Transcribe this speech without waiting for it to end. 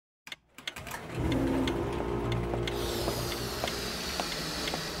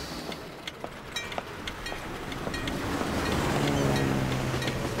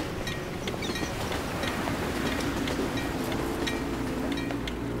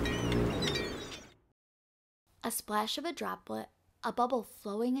a splash of a droplet, a bubble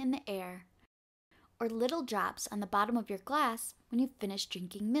flowing in the air, or little drops on the bottom of your glass when you finish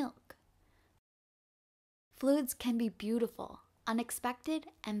drinking milk. Fluids can be beautiful, unexpected,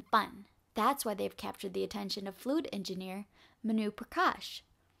 and fun. That's why they've captured the attention of fluid engineer Manu Prakash.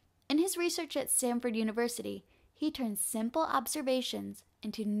 In his research at Stanford University, he turns simple observations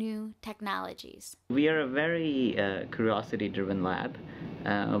into new technologies. We are a very curiosity-driven lab.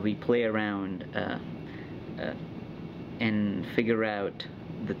 We play around and figure out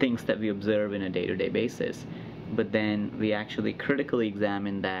the things that we observe in a day-to-day basis, but then we actually critically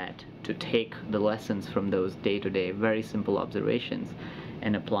examine that to take the lessons from those day-to-day very simple observations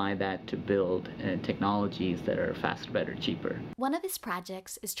and apply that to build technologies that are faster, better, cheaper. One of his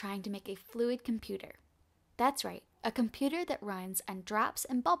projects is trying to make a fluid computer. That's right, a computer that runs on drops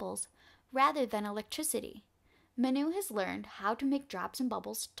and bubbles rather than electricity. Manu has learned how to make drops and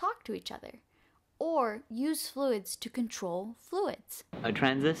bubbles talk to each other, or use fluids to control fluids. A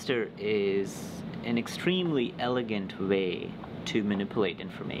transistor is an extremely elegant way to manipulate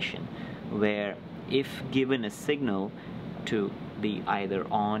information, where if given a signal to be either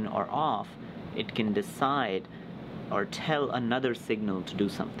on or off, it can decide or tell another signal to do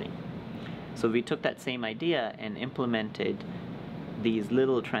something. So we took that same idea and implemented these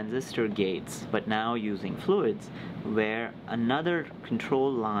little transistor gates, but now using fluids, where another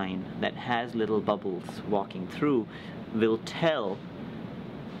control line that has little bubbles walking through will tell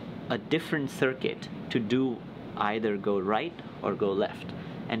a different circuit to do either go right or go left.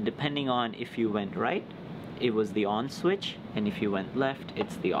 And depending on if you went right, it was the on switch, and if you went left,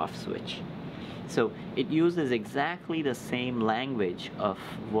 it's the off switch. So it uses exactly the same language of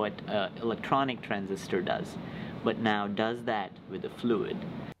what an electronic transistor does, but now does that with a fluid.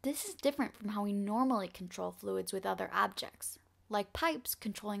 This is different from how we normally control fluids with other objects, like pipes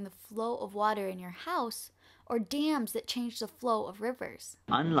controlling the flow of water in your house, or dams that change the flow of rivers.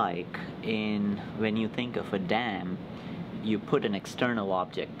 Unlike when you think of a dam, you put an external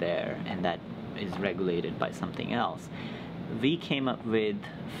object there and that is regulated by something else. We came up with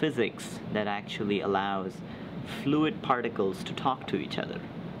physics that actually allows fluid particles to talk to each other,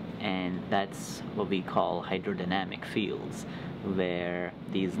 and that's what we call hydrodynamic fields, where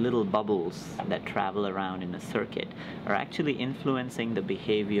these little bubbles that travel around in a circuit are actually influencing the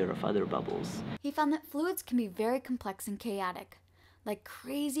behavior of other bubbles. He found that fluids can be very complex and chaotic, like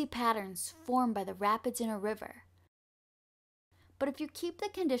crazy patterns formed by the rapids in a river. But if you keep the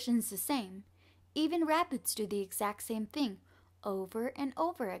conditions the same, even rapids do the exact same thing over and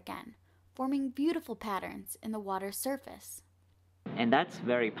over again, forming beautiful patterns in the water's surface. And that's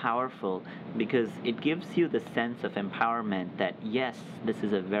very powerful because it gives you the sense of empowerment that yes, this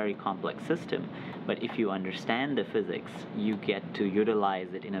is a very complex system, but if you understand the physics, you get to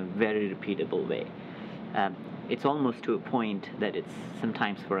utilize it in a very repeatable way. It's almost to a point that it's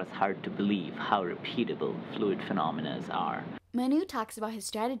sometimes for us hard to believe how repeatable fluid phenomena are. Manu talks about his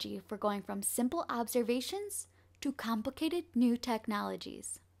strategy for going from simple observations to complicated new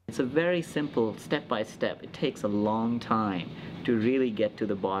technologies. It's a very simple step-by-step. It takes a long time to really get to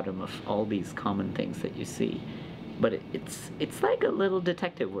the bottom of all these common things that you see. But it's like a little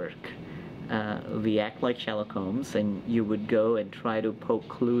detective work. We act like Sherlock Holmes, and you would go and try to poke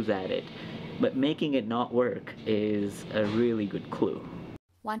clues at it. But making it not work is a really good clue.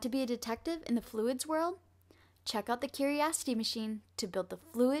 Want to be a detective in the fluids world? Check out the Curiosity Machine to build the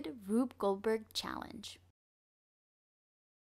Fluid Rube Goldberg Challenge.